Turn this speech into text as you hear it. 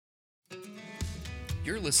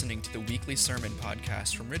You're listening to the weekly sermon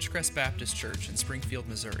podcast from Ridgecrest Baptist Church in Springfield,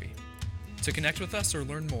 Missouri. To connect with us or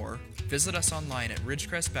learn more, visit us online at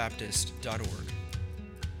ridgecrestbaptist.org.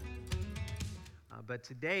 But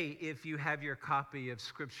today, if you have your copy of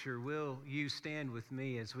Scripture, will you stand with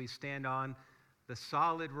me as we stand on the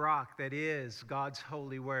solid rock that is God's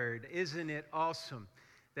holy word? Isn't it awesome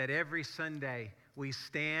that every Sunday we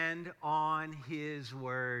stand on His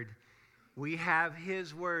word? We have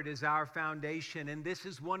His word as our foundation, and this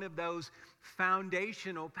is one of those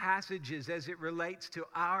foundational passages as it relates to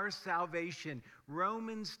our salvation.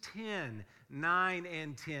 Romans 10, 9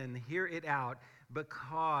 and 10, hear it out.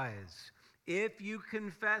 Because if you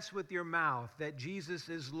confess with your mouth that Jesus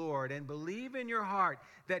is Lord and believe in your heart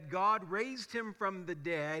that God raised Him from the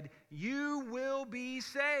dead, you will be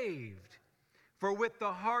saved. For with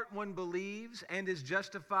the heart one believes and is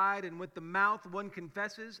justified, and with the mouth one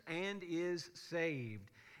confesses and is saved.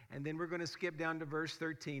 And then we're going to skip down to verse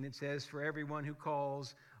 13. It says, for everyone who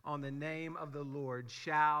calls on the name of the Lord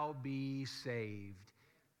shall be saved.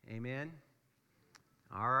 Amen?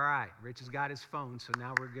 All right. Rich has got his phone, so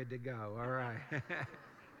now we're good to go. All right.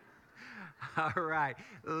 All right.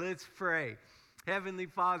 Let's pray. Heavenly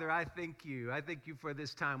Father, I thank you. I thank you for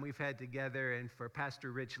this time we've had together and for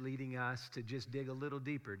Pastor Rich leading us to just dig a little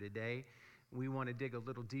deeper today. We want to dig a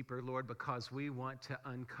little deeper, Lord, because we want to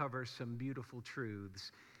uncover some beautiful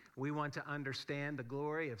truths. We want to understand the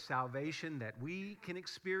glory of salvation that we can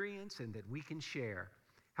experience and that we can share.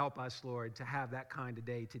 Help us, Lord, to have that kind of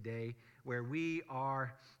day today where we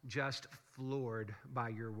are just floored by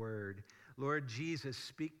your word. Lord Jesus,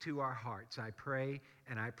 speak to our hearts, I pray,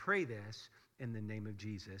 and I pray this in the name of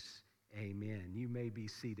Jesus, amen. You may be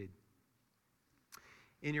seated.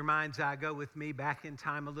 In your mind's eye, go with me back in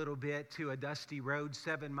time a little bit to a dusty road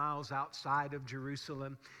 7 miles outside of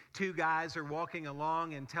Jerusalem. Two guys are walking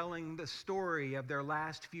along and telling the story of their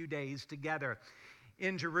last few days together.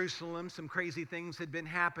 In Jerusalem, some crazy things had been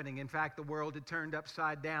happening. In fact, the world had turned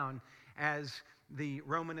upside down as the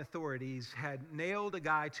Roman authorities had nailed a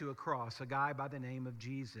guy to a cross, a guy by the name of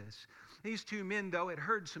Jesus. These two men, though, had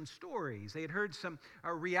heard some stories. They had heard some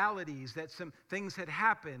realities, that some things had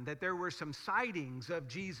happened, that there were some sightings of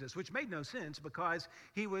Jesus, which made no sense because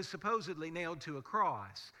he was supposedly nailed to a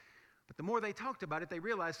cross. But the more they talked about it, they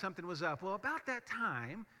realized something was up. Well, about that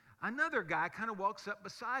time, another guy kind of walks up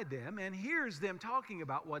beside them and hears them talking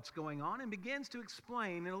about what's going on and begins to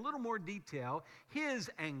explain in a little more detail his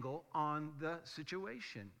angle on the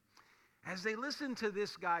situation. As they listened to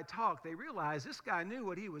this guy talk, they realized this guy knew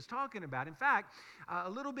what he was talking about. In fact, a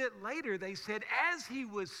little bit later, they said, as he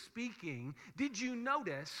was speaking, did you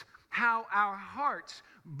notice how our hearts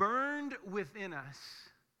burned within us?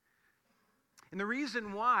 And the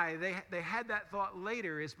reason why they had that thought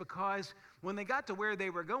later is because when they got to where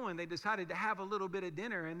they were going, they decided to have a little bit of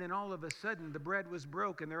dinner, and then all of a sudden the bread was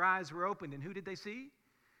broke and their eyes were opened. And who did they see?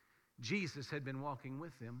 Jesus had been walking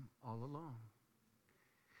with them all along.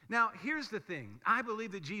 Now, here's the thing. I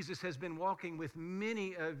believe that Jesus has been walking with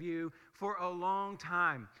many of you for a long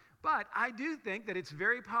time. But I do think that it's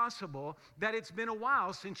very possible that it's been a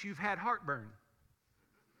while since you've had heartburn.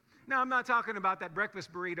 Now, I'm not talking about that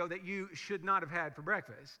breakfast burrito that you should not have had for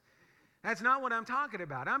breakfast. That's not what I'm talking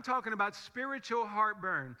about. I'm talking about spiritual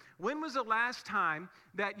heartburn. When was the last time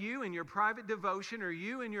that you in your private devotion or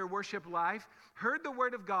you in your worship life heard the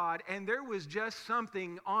word of God and there was just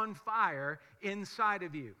something on fire inside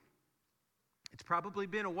of you? It's probably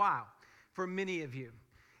been a while for many of you.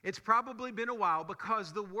 It's probably been a while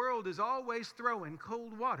because the world is always throwing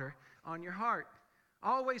cold water on your heart,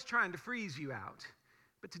 always trying to freeze you out.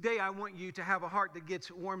 But today I want you to have a heart that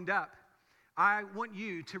gets warmed up. I want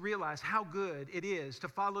you to realize how good it is to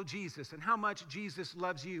follow Jesus and how much Jesus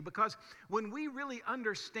loves you. Because when we really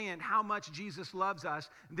understand how much Jesus loves us,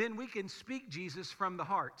 then we can speak Jesus from the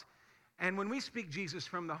heart. And when we speak Jesus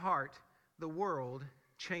from the heart, the world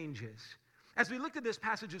changes. As we look at this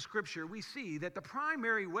passage of Scripture, we see that the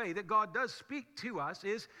primary way that God does speak to us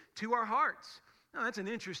is to our hearts. Now, that's an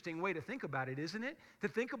interesting way to think about it, isn't it? To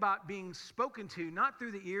think about being spoken to, not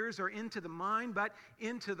through the ears or into the mind, but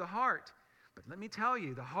into the heart. But let me tell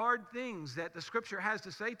you, the hard things that the Scripture has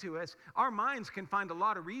to say to us, our minds can find a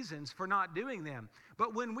lot of reasons for not doing them.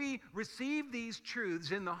 But when we receive these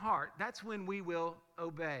truths in the heart, that's when we will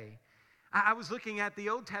obey. I was looking at the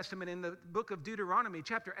Old Testament in the book of Deuteronomy,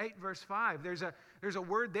 chapter 8, verse 5. There's a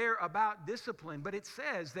word there about discipline, but it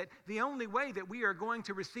says that the only way that we are going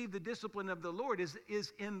to receive the discipline of the Lord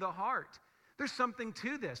is in the heart. There's something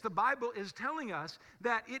to this. The Bible is telling us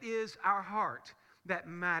that it is our heart that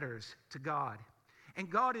matters to God. And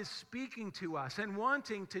God is speaking to us and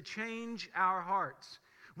wanting to change our hearts.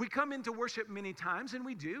 We come into worship many times, and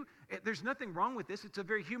we do. There's nothing wrong with this. It's a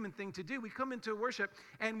very human thing to do. We come into worship,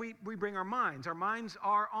 and we bring our minds. Our minds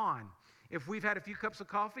are on. If we've had a few cups of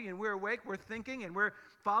coffee and we're awake, we're thinking and we're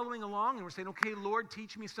following along and we're saying, okay, Lord,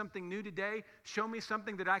 teach me something new today. Show me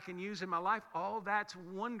something that I can use in my life. All that's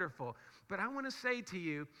wonderful. But I want to say to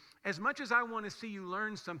you, as much as I want to see you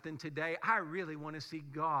learn something today, I really want to see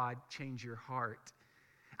God change your heart.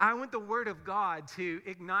 I want the Word of God to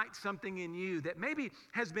ignite something in you that maybe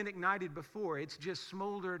has been ignited before. It's just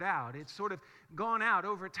smoldered out. It's sort of gone out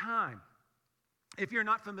over time. If you're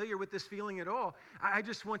not familiar with this feeling at all, I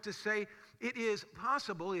just want to say it is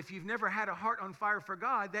possible, if you've never had a heart on fire for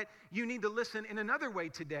God, that you need to listen in another way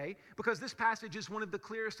today, because this passage is one of the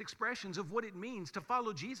clearest expressions of what it means to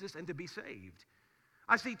follow Jesus and to be saved.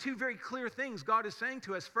 I see two very clear things God is saying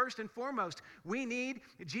to us. First and foremost, we need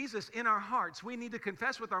Jesus in our hearts. We need to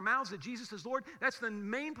confess with our mouths that Jesus is Lord. That's the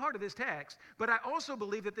main part of this text. But I also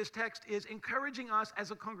believe that this text is encouraging us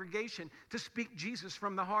as a congregation to speak Jesus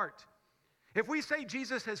from the heart. If we say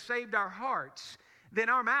Jesus has saved our hearts, then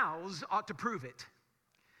our mouths ought to prove it.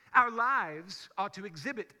 Our lives ought to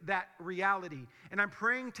exhibit that reality. And I'm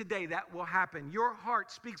praying today that will happen. Your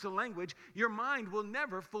heart speaks a language your mind will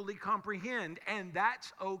never fully comprehend, and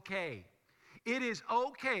that's okay. It is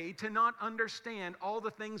okay to not understand all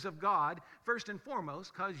the things of God, first and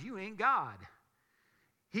foremost, because you ain't God.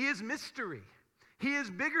 He is mystery. He is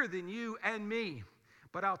bigger than you and me.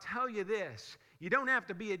 But I'll tell you this. You don't have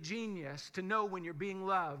to be a genius to know when you're being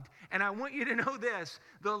loved. And I want you to know this.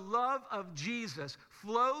 The love of Jesus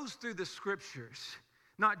flows through the Scriptures,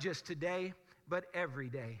 not just today, but every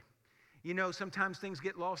day. You know, sometimes things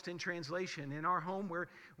get lost in translation. In our home,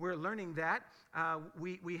 we're learning that.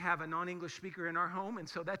 We have a non-English speaker in our home, and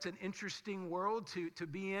so that's an interesting world to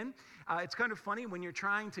be in. It's kind of funny when you're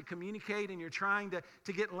trying to communicate and you're trying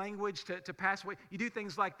to get language to pass away. You do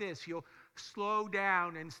things like this. You'll slow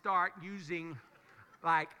down and start using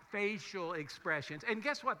like facial expressions. And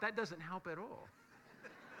guess what? That doesn't help at all.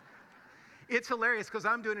 It's hilarious because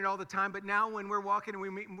I'm doing it all the time, but now when we're walking and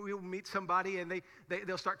we'll meet somebody and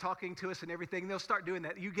they'll start talking to us and everything, they'll start doing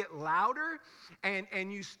that. You get louder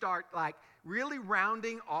and you start like really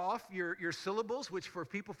rounding off your syllables, which for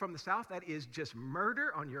people from the South, that is just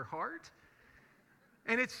murder on your heart.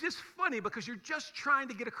 And it's just funny because you're just trying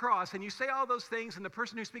to get across and you say all those things and the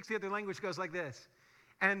person who speaks the other language goes like this.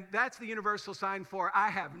 And that's the universal sign for, I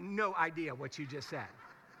have no idea what you just said.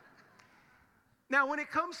 Now, when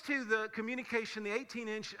it comes to the communication, the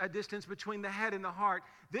 18-inch distance between the head and the heart,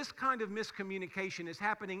 this kind of miscommunication is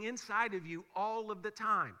happening inside of you all of the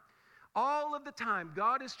time. All of the time,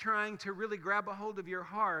 God is trying to really grab a hold of your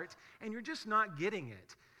heart, and you're just not getting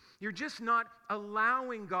it. You're just not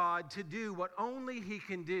allowing God to do what only He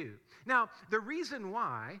can do. Now, the reason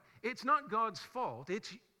why, it's not God's fault.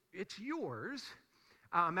 It's yours.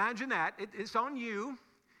 Imagine that. It's on you.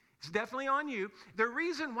 It's definitely on you. The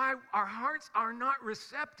reason why our hearts are not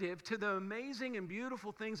receptive to the amazing and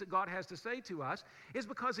beautiful things that God has to say to us is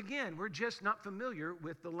because, again, we're just not familiar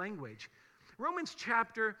with the language. Romans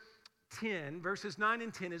chapter 10, verses 9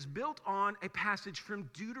 and 10 is built on a passage from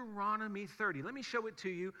Deuteronomy 30. Let me show it to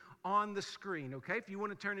you on the screen, okay? If you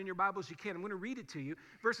want to turn in your Bibles, you can. I'm going to read it to you,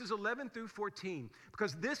 verses 11 through 14,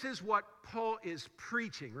 because this is what Paul is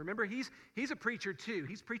preaching. Remember, he's a preacher too.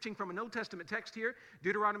 He's preaching from an Old Testament text here.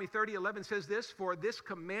 Deuteronomy 30:11 says this, "For this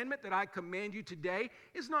commandment that I command you today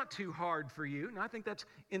is not too hard for you." Now, I think that's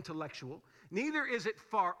intellectual. "Neither is it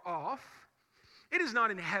far off. It is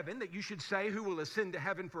not in heaven that you should say, who will ascend to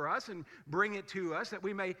heaven for us and bring it to us, that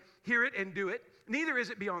we may hear it and do it. Neither is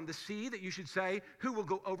it beyond the sea that you should say, who will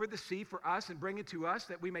go over the sea for us and bring it to us,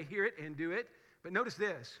 that we may hear it and do it." But notice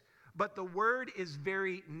this, "But the word is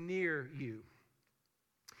very near you.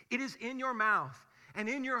 It is in your mouth and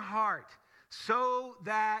in your heart, so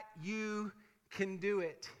that you can do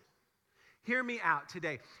it." Hear me out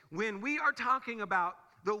today. When we are talking about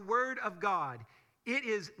the word of God, it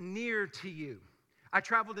is near to you. I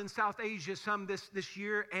traveled in South Asia some this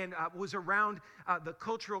year and was around the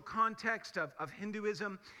cultural context of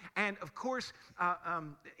Hinduism. And of course,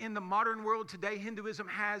 in the modern world today, Hinduism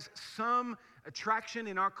has some attraction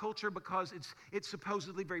in our culture because it's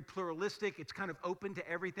supposedly very pluralistic. It's kind of open to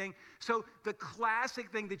everything. So the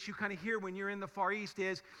classic thing that you kind of hear when you're in the Far East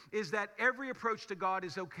is that every approach to God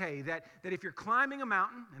is okay. That if you're climbing a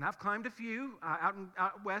mountain, and I've climbed a few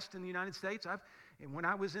out west in the United States, and when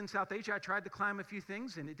I was in South Asia, I tried to climb a few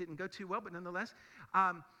things, and it didn't go too well, but nonetheless,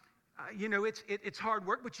 it's hard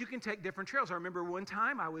work, but you can take different trails. I remember one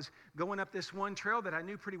time I was going up this one trail that I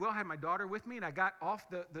knew pretty well, I had my daughter with me, and I got off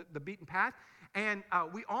the beaten path, And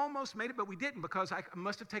we almost made it, but we didn't because I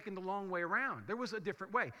must have taken the long way around. There was a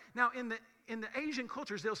different way. Now, in the Asian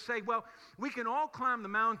cultures, they'll say, well, we can all climb the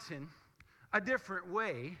mountain a different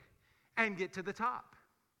way and get to the top.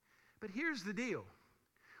 But here's the deal.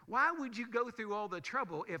 Why would you go through all the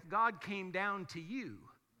trouble if God came down to you?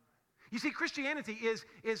 You see, Christianity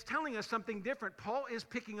is telling us something different. Paul is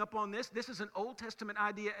picking up on this. This is an Old Testament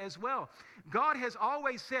idea as well. God has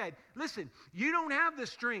always said, listen, you don't have the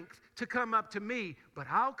strength to come up to me, but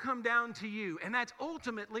I'll come down to you. And that's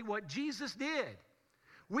ultimately what Jesus did.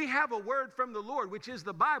 We have a word from the Lord, which is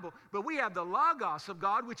the Bible, but we have the Logos of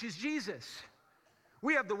God, which is Jesus.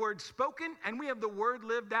 We have the word spoken and we have the word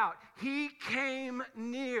lived out. He came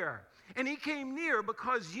near. And he came near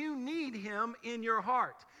because you need him in your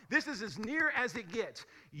heart. This is as near as it gets.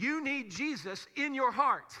 You need Jesus in your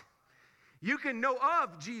heart. You can know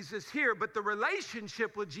of Jesus here, but the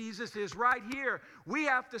relationship with Jesus is right here. We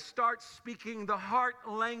have to start speaking the heart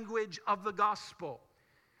language of the gospel.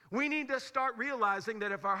 We need to start realizing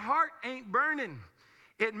that if our heart ain't burning,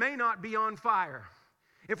 it may not be on fire.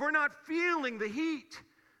 If we're not feeling the heat,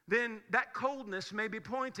 then that coldness may be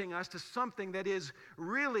pointing us to something that is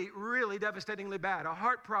really, really devastatingly bad. A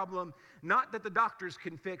heart problem, not that the doctors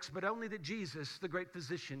can fix, but only that Jesus, the great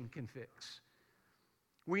physician, can fix.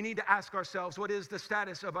 We need to ask ourselves, what is the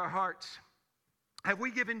status of our hearts? Have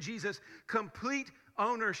we given Jesus complete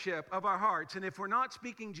ownership of our hearts? And if we're not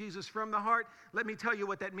speaking Jesus from the heart, let me tell you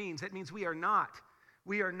what that means. That means we are not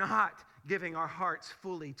giving our hearts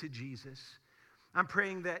fully to Jesus. I'm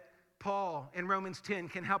praying that Paul in Romans 10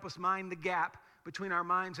 can help us mind the gap between our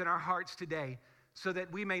minds and our hearts today so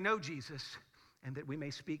that we may know Jesus and that we may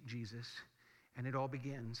speak Jesus. And it all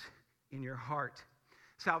begins in your heart.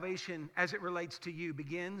 Salvation, as it relates to you,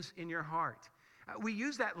 begins in your heart. We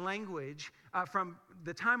use that language from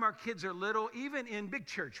the time our kids are little, even in big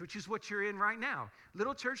church, which is what you're in right now.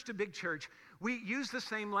 Little church to big church, we use the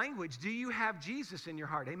same language. Do you have Jesus in your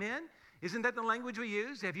heart? Amen? Isn't that the language we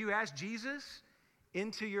use? Have you asked Jesus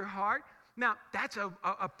into your heart? Now, that's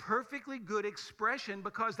a perfectly good expression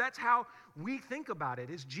because that's how we think about it,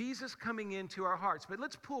 is Jesus coming into our hearts. But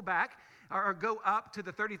let's pull back or go up to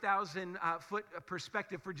the 30,000 foot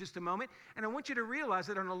perspective for just a moment. And I want you to realize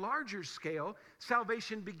that on a larger scale,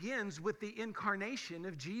 salvation begins with the incarnation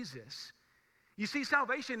of Jesus. You see,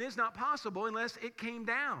 salvation is not possible unless it came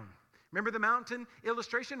down. Remember the mountain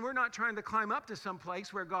illustration? We're not trying to climb up to some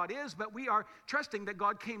place where God is, but we are trusting that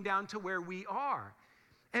God came down to where we are.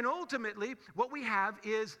 And ultimately, what we have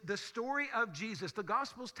is the story of Jesus. The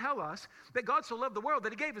Gospels tell us that God so loved the world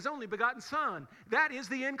that he gave his only begotten Son. That is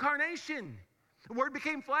the incarnation. The Word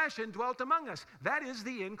became flesh and dwelt among us. That is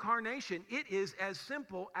the incarnation. It is as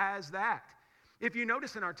simple as that. If you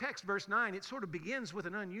notice in our text, verse 9, it sort of begins with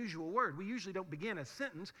an unusual word. We usually don't begin a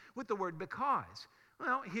sentence with the word because.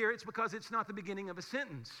 Well, here it's because it's not the beginning of a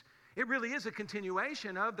sentence. It really is a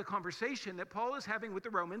continuation of the conversation that Paul is having with the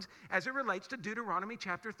Romans as it relates to Deuteronomy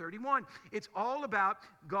chapter 31. It's all about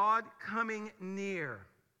God coming near.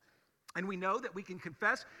 And we know that we can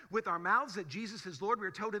confess with our mouths that Jesus is Lord. We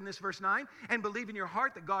are told in this verse 9, and believe in your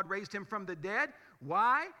heart that God raised him from the dead.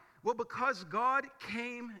 Why? Well, because God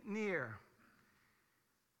came near.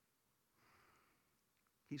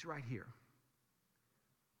 He's right here.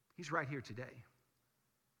 He's right here today.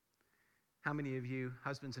 How many of you,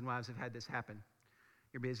 husbands and wives, have had this happen?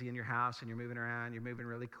 You're busy in your house and you're moving around, you're moving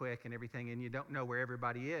really quick and everything, and you don't know where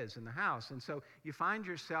everybody is in the house. And so you find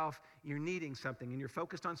yourself, you're needing something and you're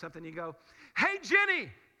focused on something. You go, hey, Jenny.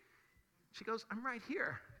 She goes, I'm right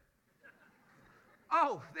here.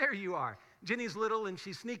 Oh, there you are. Jenny's little and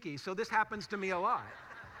she's sneaky, so this happens to me a lot.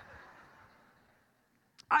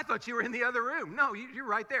 I thought you were in the other room. No, you're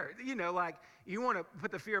right there. You know, like, you want to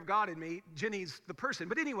put the fear of God in me. Jenny's the person.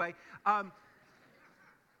 But anyway, I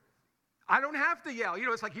don't have to yell. You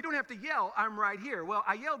know, it's like, you don't have to yell. I'm right here. Well,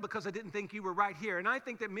 I yelled because I didn't think you were right here. And I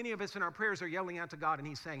think that many of us in our prayers are yelling out to God, and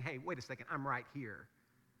he's saying, hey, wait a second, I'm right here.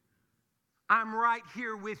 I'm right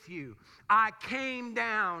here with you. I came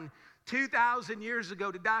down 2,000 years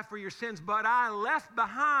ago to die for your sins, but I left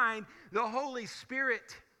behind the Holy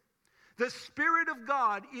Spirit. The Spirit of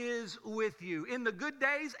God is with you. In the good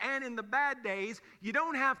days and in the bad days, you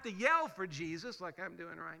don't have to yell for Jesus like I'm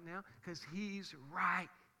doing right now, because he's right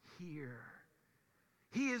here.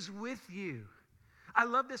 He is with you. I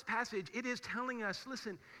love this passage. It is telling us,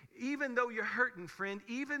 listen, even though you're hurting, friend,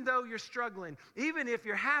 even though you're struggling, even if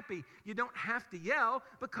you're happy, you don't have to yell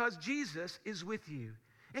because Jesus is with you.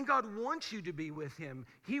 And God wants you to be with him.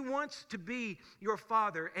 He wants to be your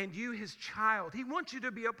father and you his child. He wants you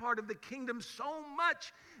to be a part of the kingdom so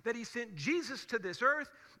much that he sent Jesus to this earth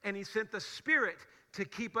and he sent the Spirit to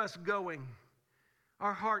keep us going.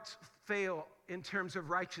 Our hearts fail in terms of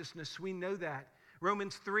righteousness. We know that.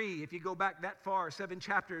 Romans 3, if you go back that far, 7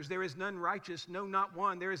 chapters, there is none righteous, no, not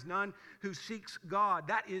one. There is none who seeks God.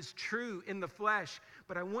 That is true in the flesh.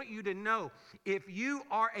 But I want you to know, if you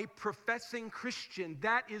are a professing Christian,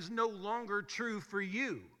 that is no longer true for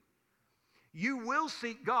you. You will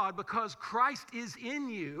seek God because Christ is in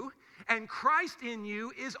you, and Christ in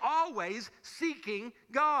you is always seeking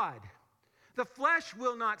God. The flesh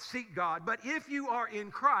will not seek God, but if you are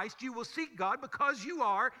in Christ, you will seek God because you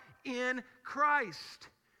are in Christ.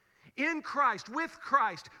 In Christ, with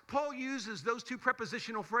Christ. Paul uses those two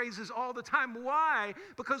prepositional phrases all the time. Why?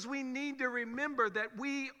 Because we need to remember that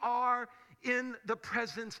we are in the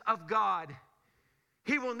presence of God.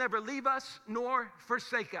 He will never leave us nor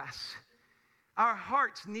forsake us. Our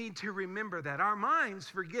hearts need to remember that. Our minds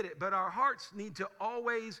forget it, but our hearts need to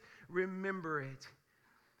always remember it.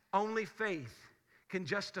 Only faith can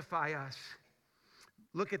justify us.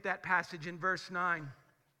 Look at that passage in verse 9.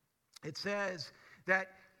 It says that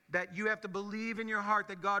you have to believe in your heart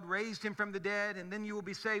that God raised him from the dead, and then you will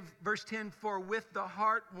be saved. Verse 10, for with the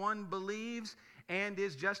heart one believes and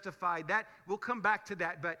is justified. That we'll come back to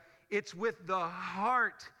that, but it's with the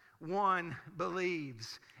heart one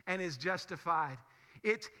believes and is justified.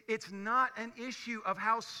 It's not an issue of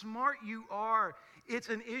how smart you are. It's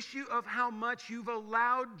an issue of how much you've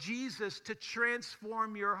allowed Jesus to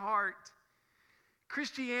transform your heart.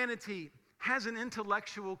 Christianity has an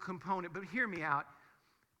intellectual component, but hear me out.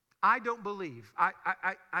 I don't believe.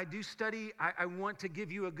 I do study. I want to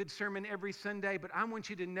give you a good sermon every Sunday, but I want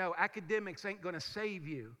you to know academics ain't going to save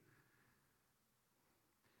you.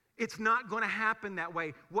 It's not going to happen that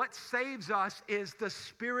way. What saves us is the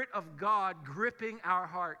Spirit of God gripping our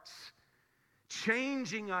hearts,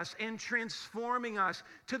 changing us and transforming us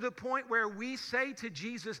to the point where we say to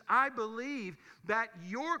Jesus, I believe that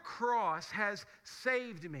your cross has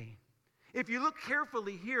saved me. If you look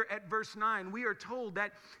carefully here at verse 9, we are told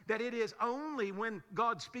that it is only when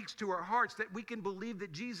God speaks to our hearts that we can believe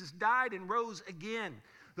that Jesus died and rose again.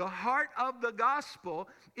 The heart of the gospel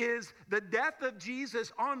is the death of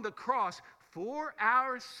Jesus on the cross for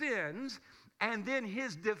our sins, and then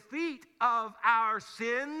his defeat of our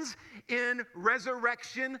sins in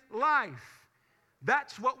resurrection life.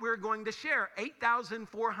 That's what we're going to share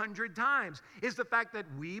 8,400 times, is the fact that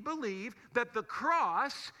we believe that the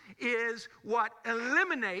cross is what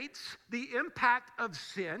eliminates the impact of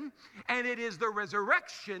sin, and it is the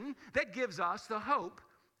resurrection that gives us the hope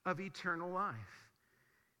of eternal life.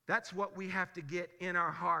 That's what we have to get in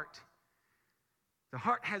our heart. The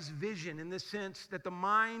heart has vision in the sense that the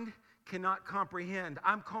mind cannot comprehend.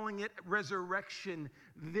 I'm calling it resurrection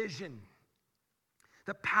vision.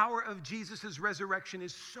 The power of Jesus' resurrection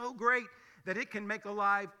is so great that it can make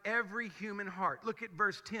alive every human heart. Look at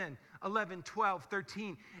verse 10, 11, 12,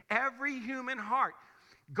 13. Every human heart.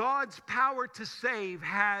 God's power to save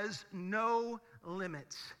has no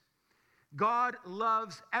limits. God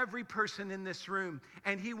loves every person in this room,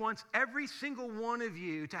 and he wants every single one of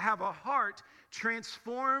you to have a heart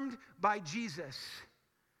transformed by Jesus.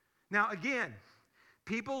 Now again,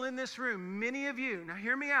 people in this room, many of you, now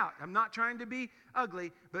hear me out, I'm not trying to be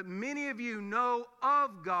ugly, but many of you know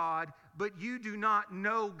of God, but you do not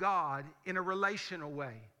know God in a relational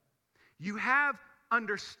way. You have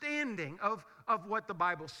understanding of what the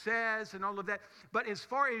Bible says and all of that, but as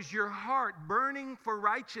far as your heart burning for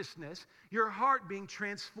righteousness, your heart being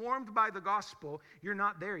transformed by the gospel, you're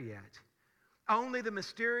not there yet. Only the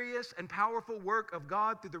mysterious and powerful work of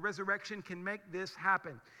God through the resurrection can make this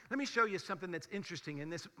happen. Let me show you something that's interesting in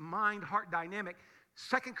this mind-heart dynamic.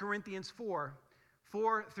 2 Corinthians 4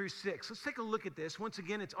 through 6. Let's take a look at this. Once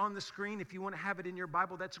again, it's on the screen. If you want to have it in your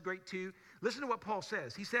Bible, that's great too. Listen to what Paul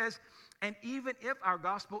says. He says, and even if our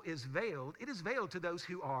gospel is veiled, it is veiled to those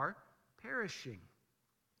who are perishing.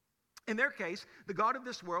 In their case, the God of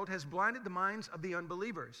this world has blinded the minds of the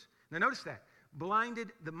unbelievers. Now notice that.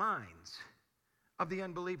 Blinded the minds of the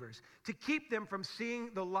unbelievers, to keep them from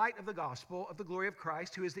seeing the light of the gospel of the glory of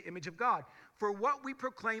Christ, who is the image of God. For what we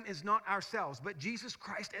proclaim is not ourselves, but Jesus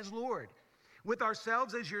Christ as Lord, with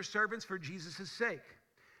ourselves as your servants for Jesus' sake.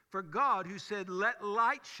 For God, who said, let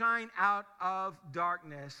light shine out of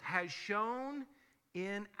darkness, has shone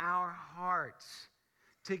in our hearts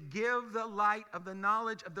to give the light of the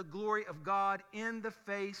knowledge of the glory of God in the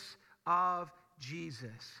face of Jesus.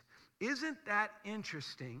 Isn't that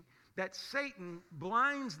interesting? That Satan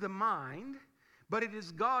blinds the mind, but it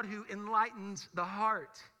is God who enlightens the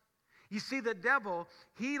heart. You see, the devil,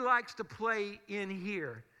 he likes to play in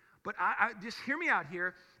here. But I just hear me out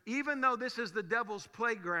here. Even though this is the devil's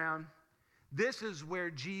playground, this is where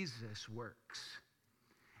Jesus works.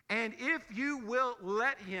 And if you will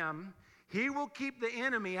let him, he will keep the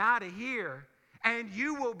enemy out of here. And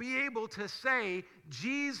you will be able to say,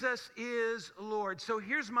 Jesus is Lord. So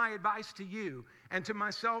here's my advice to you and to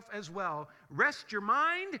myself as well. Rest your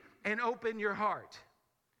mind and open your heart.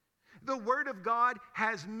 The Word of God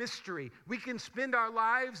has mystery. We can spend our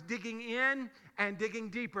lives digging in and digging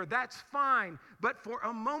deeper. That's fine. But for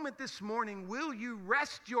a moment this morning, will you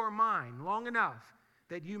rest your mind long enough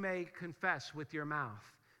that you may confess with your mouth?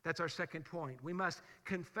 That's our second point. We must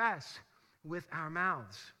confess with our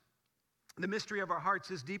mouths. The mystery of our hearts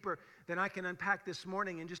is deeper than I can unpack this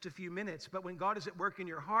morning in just a few minutes. But when God is at work in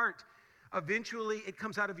your heart, eventually it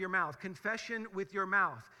comes out of your mouth. Confession with your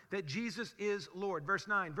mouth that Jesus is Lord. Verse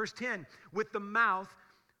 9. Verse 10, with the mouth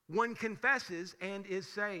one confesses and is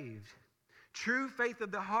saved. True faith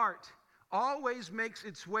of the heart always makes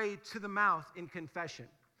its way to the mouth in confession.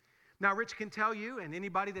 Now, Rich can tell you, and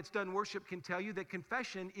anybody that's done worship can tell you, that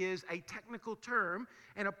confession is a technical term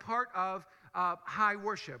and a part of high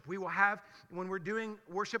worship. We will have, when we're doing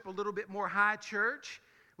worship, a little bit more high church,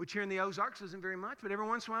 which here in the Ozarks isn't very much, but every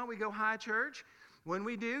once in a while we go high church. When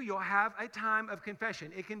we do, you'll have a time of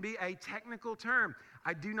confession. It can be a technical term.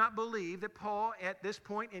 I do not believe that Paul, at this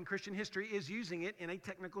point in Christian history, is using it in a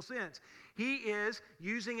technical sense. He is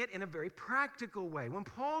using it in a very practical way. When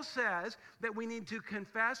Paul says that we need to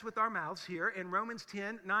confess with our mouths here in Romans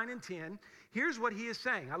 10, 9 and 10, here's what he is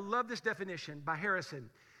saying. I love this definition by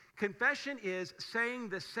Harrison. Confession is saying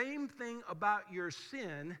the same thing about your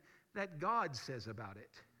sin that God says about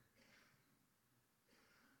it.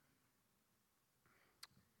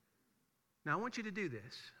 Now, I want you to do this.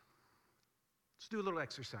 Let's do a little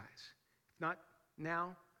exercise. If not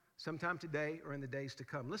now, sometime today or in the days to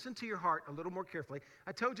come. Listen to your heart a little more carefully.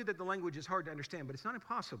 I told you that the language is hard to understand, but it's not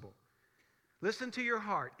impossible. Listen to your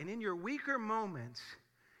heart, and in your weaker moments,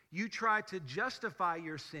 you try to justify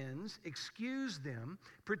your sins, excuse them,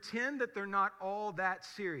 pretend that they're not all that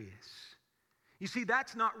serious. You see,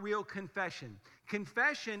 that's not real confession.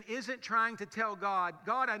 Confession isn't trying to tell God,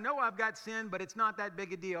 God, I know I've got sin, but it's not that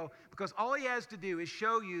big a deal, because all he has to do is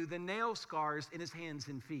show you the nail scars in his hands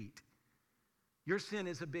and feet. Your sin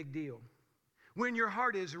is a big deal. When your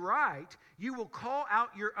heart is right, you will call out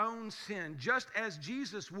your own sin, just as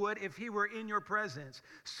Jesus would if he were in your presence.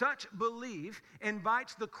 Such belief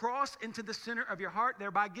invites the cross into the center of your heart,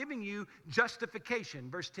 thereby giving you justification.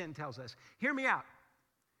 Verse 10 tells us. Hear me out.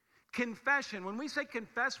 Confession, when we say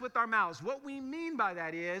confess with our mouths, what we mean by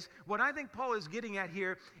that is, what I think Paul is getting at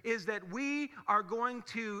here is that we are going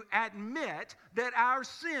to admit that our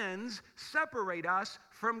sins separate us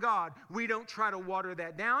from God. We don't try to water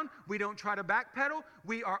that down. We don't try to backpedal.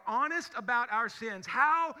 We are honest about our sins.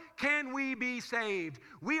 How can we be saved?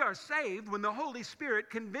 We are saved when the Holy Spirit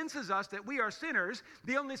convinces us that we are sinners.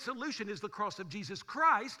 The only solution is the cross of Jesus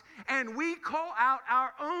Christ, and we call out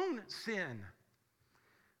our own sin.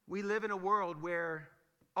 We live in a world where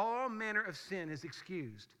all manner of sin is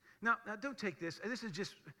excused. Now don't take this. This is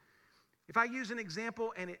just, if I use an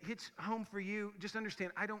example and it hits home for you, just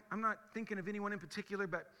understand, I'm not thinking of anyone in particular,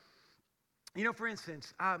 but, for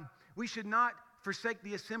instance, we should not forsake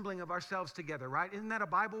the assembling of ourselves together, right? Isn't that a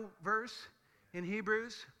Bible verse in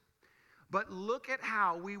Hebrews? But look at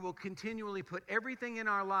how we will continually put everything in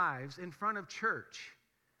our lives in front of church.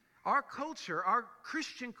 Our culture, our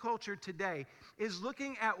Christian culture today, is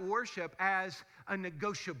looking at worship as a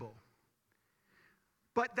negotiable.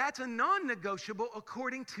 But that's a non-negotiable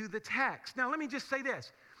according to the text. Now, let me just say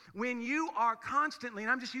this. When you are constantly,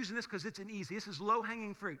 and I'm just using this because it's this is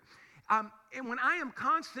low-hanging fruit. And when I am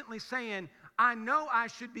constantly saying, I know I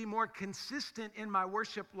should be more consistent in my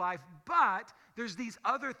worship life, but there's these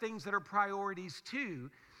other things that are priorities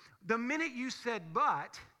too. The minute you said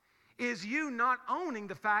but, is you not owning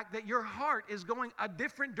the fact that your heart is going a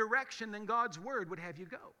different direction than God's word would have you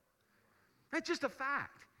go. That's just a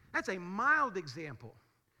fact. That's a mild example.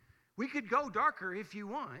 We could go darker if you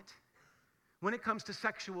want when it comes to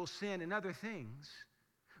sexual sin and other things.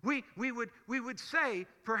 We would say,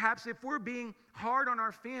 perhaps, if we're being hard on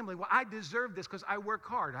our family, well, I deserve this because I work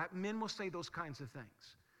hard. Men will say those kinds of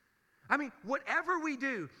things. I mean, whatever we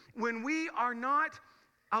do, when we are not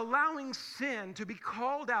allowing sin to be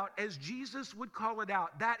called out as Jesus would call it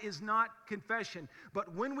out, that is not confession.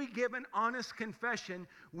 But when we give an honest confession,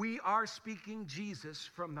 we are speaking Jesus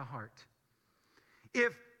from the heart.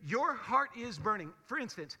 If your heart is burning, for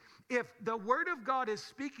instance, if the Word of God is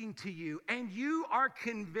speaking to you and you are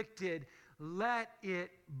convicted, let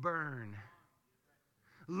it burn.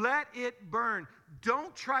 Let it burn.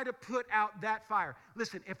 Don't try to put out that fire.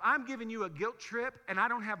 Listen, if I'm giving you a guilt trip and I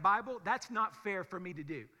don't have Bible, that's not fair for me to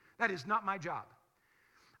do. That is not my job.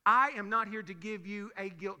 I am not here to give you a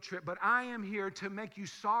guilt trip, but I am here to make you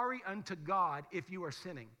sorry unto God if you are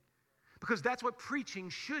sinning. Because that's what preaching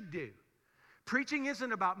should do. Preaching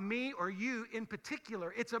isn't about me or you in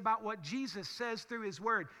particular. It's about what Jesus says through his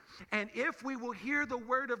word. And if we will hear the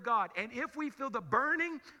word of God, and if we feel the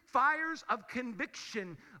burning fires of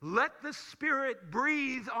conviction, let the Spirit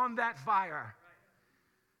breathe on that fire.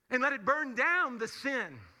 And let it burn down the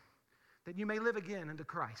sin, that you may live again unto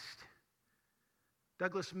Christ.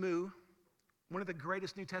 Douglas Moo, one of the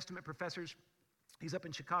greatest New Testament professors, he's up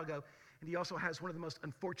in Chicago, and he also has one of the most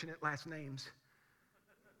unfortunate last names,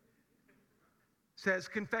 says,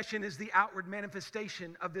 confession is the outward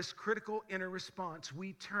manifestation of this critical inner response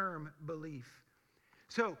we term belief.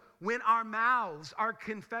 So when our mouths are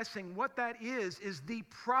confessing, what that is the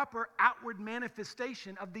proper outward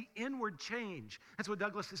manifestation of the inward change. That's what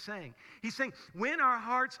Douglas is saying. He's saying when our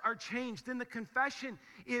hearts are changed, then the confession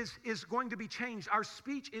is going to be changed. Our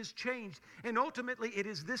speech is changed. And ultimately, it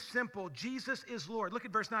is this simple. Jesus is Lord. Look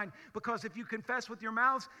at verse 9. Because if you confess with your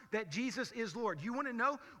mouths that Jesus is Lord, you want to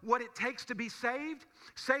know what it takes to be saved?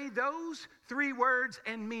 Say those 3 words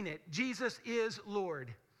and mean it. Jesus is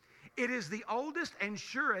Lord. It is the oldest and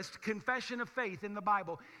surest confession of faith in the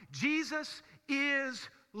Bible. Jesus is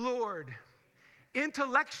Lord.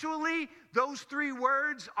 Intellectually, those 3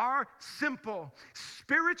 words are simple.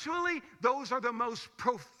 Spiritually, those are the most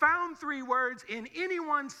profound 3 words in any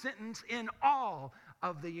one sentence in all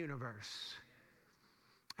of the universe.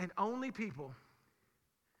 And only people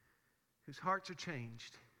whose hearts are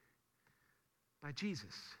changed by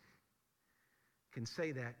Jesus can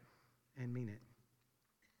say that and mean it.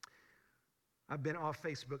 I've been off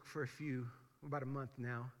Facebook for about a month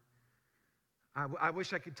now. I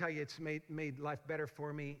wish I could tell you it's made life better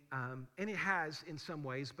for me, and it has in some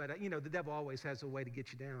ways, but the devil always has a way to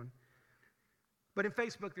get you down. But in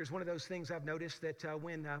Facebook, there's one of those things I've noticed that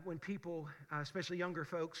when people, especially younger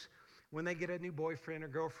folks, when they get a new boyfriend or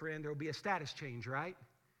girlfriend, there will be a status change, right?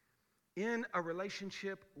 In a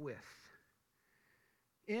relationship with.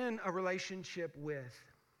 In a relationship with.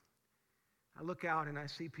 I look out and I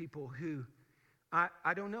see people who,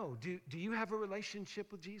 I don't know, do you have a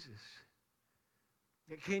relationship with Jesus?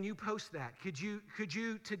 Can you post that? Could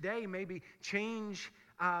you today maybe change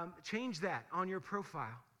that on your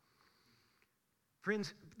profile?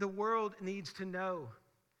 Friends, the world needs to know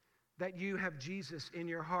that you have Jesus in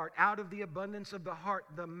your heart. Out of the abundance of the heart,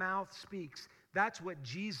 the mouth speaks. That's what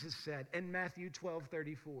Jesus said in Matthew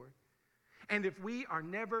 12:34. And if we are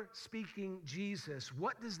never speaking Jesus,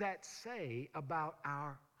 what does that say about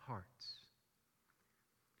our hearts?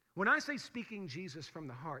 When I say speaking Jesus from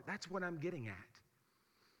the heart, that's what I'm getting at.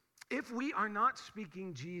 If we are not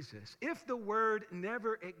speaking Jesus, if the word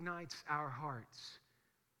never ignites our hearts,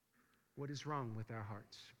 what is wrong with our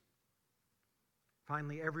hearts?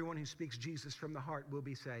 Finally, everyone who speaks Jesus from the heart will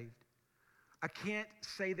be saved. I can't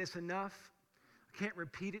say this enough. I can't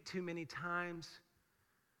repeat it too many times.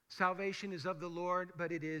 Salvation is of the Lord,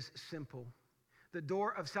 but it is simple. The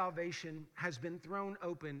door of salvation has been thrown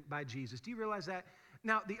open by Jesus. Do you realize that?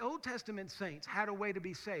 Now, the Old Testament saints had a way to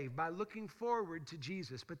be saved by looking forward to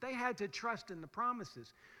Jesus, but they had to trust in the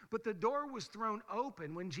promises. But the door was thrown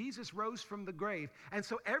open when Jesus rose from the grave. And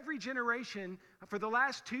so every generation for the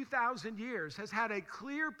last 2,000 years has had a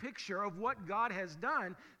clear picture of what God has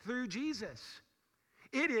done through Jesus.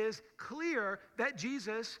 It is clear that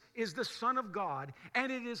Jesus is the Son of God,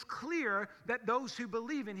 and it is clear that those who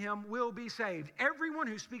believe in him will be saved. Everyone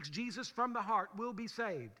who speaks Jesus from the heart will be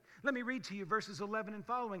saved. Let me read to you verses 11 and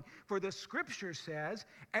following. For the scripture says,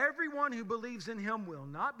 everyone who believes in him will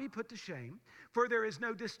not be put to shame, for there is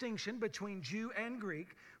no distinction between Jew and Greek,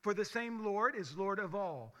 for the same Lord is Lord of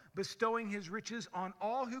all, bestowing his riches on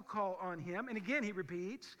all who call on him. And again he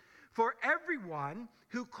repeats, for everyone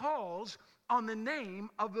who calls on the name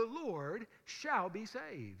of the Lord shall be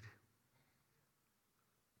saved.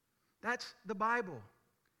 That's the Bible.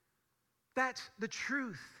 That's the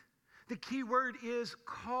truth. The key word is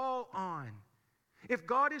call on. If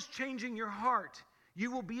God is changing your heart,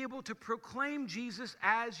 you will be able to proclaim Jesus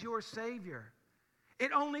as your Savior.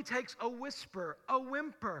 It only takes a whisper, a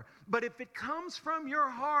whimper, but if it comes from your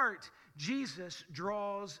heart, Jesus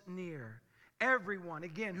draws near. Everyone,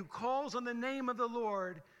 again, who calls on the name of the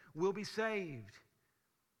Lord will be saved.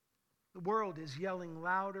 The world is yelling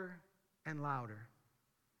louder and louder.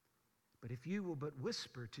 But if you will but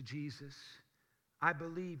whisper to Jesus, I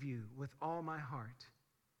believe you with all my heart,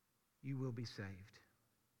 you will be saved.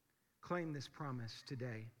 Claim this promise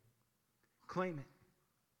today. Claim it.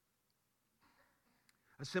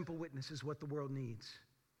 A simple witness is what the world needs.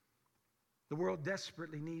 The world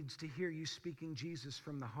desperately needs to hear you speaking Jesus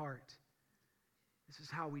from the heart. This is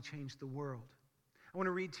how we change the world. I want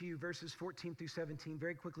to read to you verses 14 through 17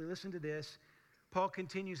 very quickly. Listen to this. Paul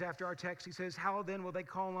continues after our text. He says, how then will they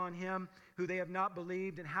call on him who they have not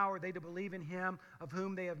believed? And how are they to believe in him of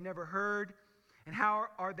whom they have never heard? And how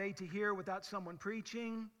are they to hear without someone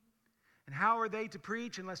preaching? And how are they to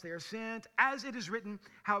preach unless they are sent? As it is written,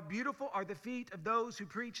 how beautiful are the feet of those who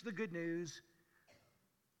preach the good news.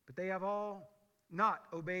 But they have all not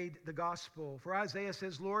obeyed the gospel. For Isaiah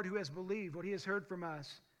says, Lord, who has believed what he has heard from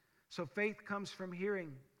us? So faith comes from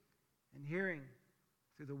hearing, and hearing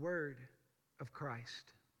through the word of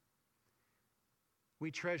Christ.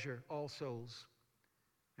 We treasure all souls,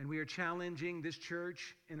 and we are challenging this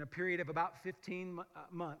church in a period of about 15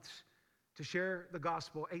 months to share the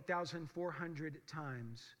gospel 8,400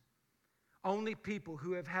 times. Only people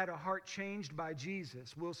who have had a heart changed by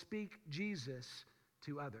Jesus will speak Jesus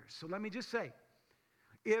to others. So let me just say,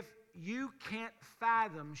 if you can't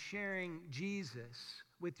fathom sharing Jesus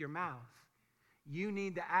with your mouth, you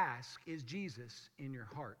need to ask, is Jesus in your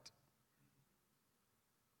heart?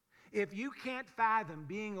 If you can't fathom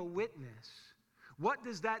being a witness, what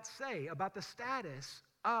does that say about the status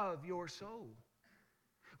of your soul?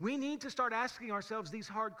 We need to start asking ourselves these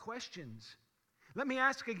hard questions. Let me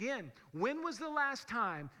ask again, when was the last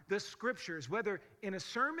time the scriptures, whether in a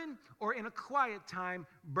sermon or in a quiet time,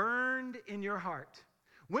 burned in your heart?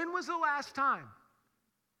 When was the last time?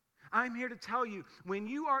 I'm here to tell you, when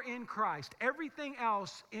you are in Christ, everything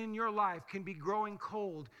else in your life can be growing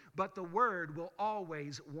cold, but the word will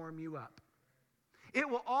always warm you up. It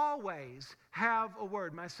will always have a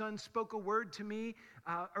word. My son spoke a word to me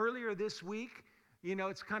earlier this week. You know,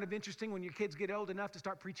 it's kind of interesting when your kids get old enough to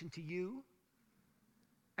start preaching to you.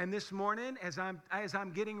 And this morning, as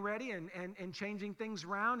I'm getting ready and changing things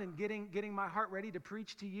around and getting my heart ready to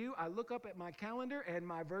preach to you, I look up at my calendar, and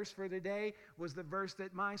my verse for the day was the verse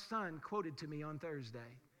that my son quoted to me on Thursday.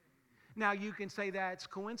 Now, you can say that's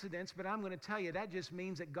coincidence, but I'm going to tell you that just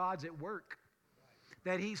means that God's at work,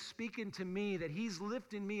 that he's speaking to me, that he's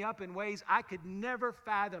lifting me up in ways I could never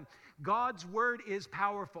fathom. God's word is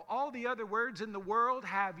powerful. All the other words in the world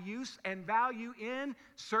have use and value in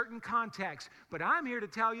certain contexts. But I'm here to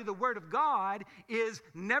tell you the word of God is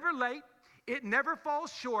never late, it never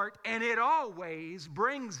falls short, and it always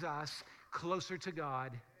brings us closer to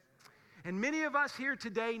God. And many of us here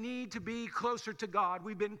today need to be closer to God.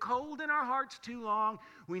 We've been cold in our hearts too long.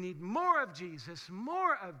 We need more of Jesus,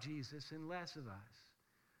 and less of us.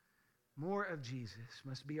 More of Jesus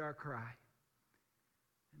must be our cry.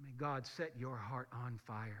 And may God set your heart on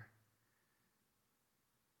fire.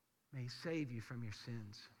 May he save you from your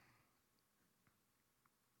sins.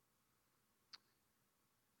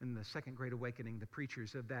 In the Second Great Awakening, the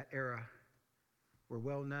preachers of that era were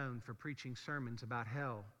well known for preaching sermons about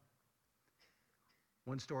hell.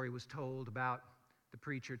 One story was told about the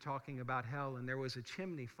preacher talking about hell, and there was a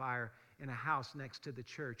chimney fire in a house next to the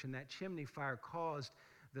church, and that chimney fire caused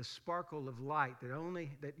the sparkle of light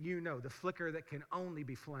the flicker that can only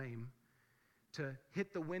be flame, to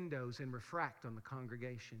hit the windows and refract on the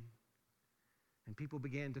congregation. And people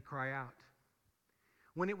began to cry out.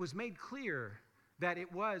 When it was made clear that it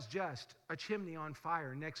was just a chimney on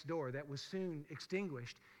fire next door that was soon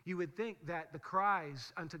extinguished, you would think that the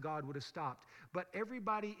cries unto God would have stopped. But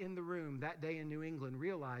everybody in the room that day in New England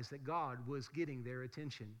realized that God was getting their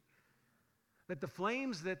attention. That the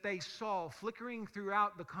flames that they saw flickering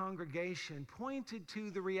throughout the congregation pointed to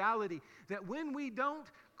the reality that when we don't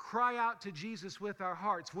cry out to Jesus with our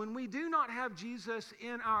hearts, when we do not have Jesus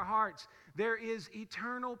in our hearts, there is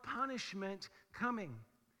eternal punishment coming.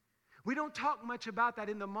 We don't talk much about that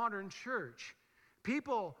in the modern church.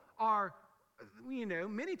 People are,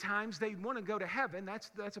 many times they want to go to heaven.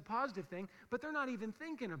 That's a positive thing, but they're not even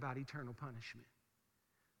thinking about eternal punishment.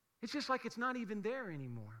 It's just like it's not even there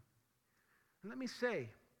anymore. And let me say,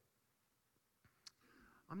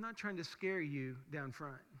 I'm not trying to scare you down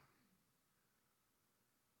front.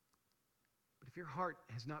 But if your heart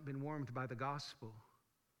has not been warmed by the gospel,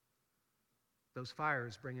 those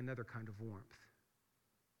fires bring another kind of warmth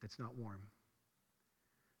that's not warm.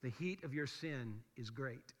 The heat of your sin is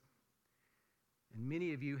great. And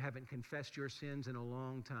many of you haven't confessed your sins in a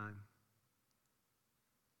long time.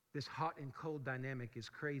 This hot and cold dynamic is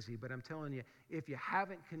crazy, but I'm telling you, if you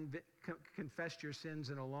haven't confessed your sins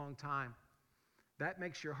in a long time, that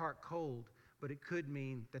makes your heart cold, but it could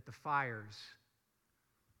mean that the fires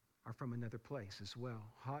are from another place as well,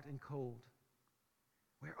 hot and cold.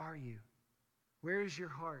 Where are you? Where is your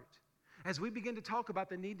heart? As we begin to talk about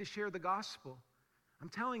the need to share the gospel, I'm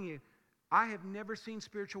telling you, I have never seen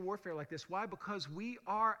spiritual warfare like this. Why? Because we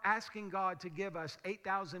are asking God to give us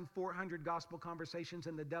 8,400 gospel conversations,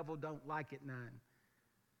 and the devil don't like it none.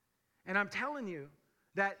 And I'm telling you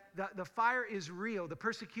that the fire is real. The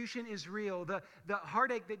persecution is real. The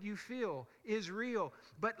heartache that you feel is real.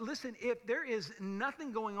 But listen, if there is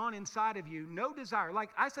nothing going on inside of you, no desire, like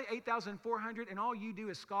I say 8,400 and all you do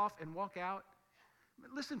is scoff and walk out.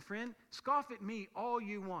 Listen, friend, scoff at me all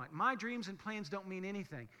you want. My dreams and plans don't mean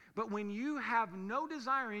anything. But when you have no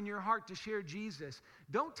desire in your heart to share Jesus,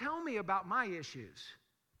 don't tell me about my issues.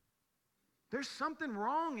 There's something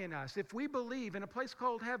wrong in us if we believe in a place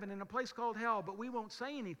called heaven and a place called hell, but we won't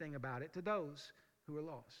say anything about it to those who are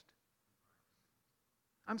lost.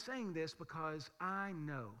 I'm saying this because I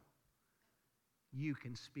know you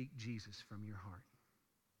can speak Jesus from your heart.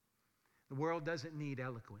 The world doesn't need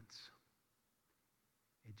eloquence.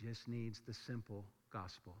 It just needs the simple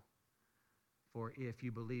gospel. For if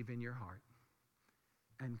you believe in your heart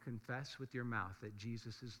and confess with your mouth that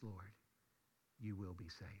Jesus is Lord, you will be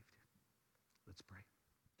saved. Let's pray.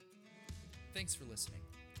 Thanks for listening.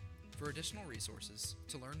 For additional resources,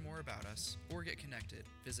 to learn more about us, or get connected,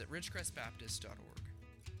 visit ridgecrestbaptist.org.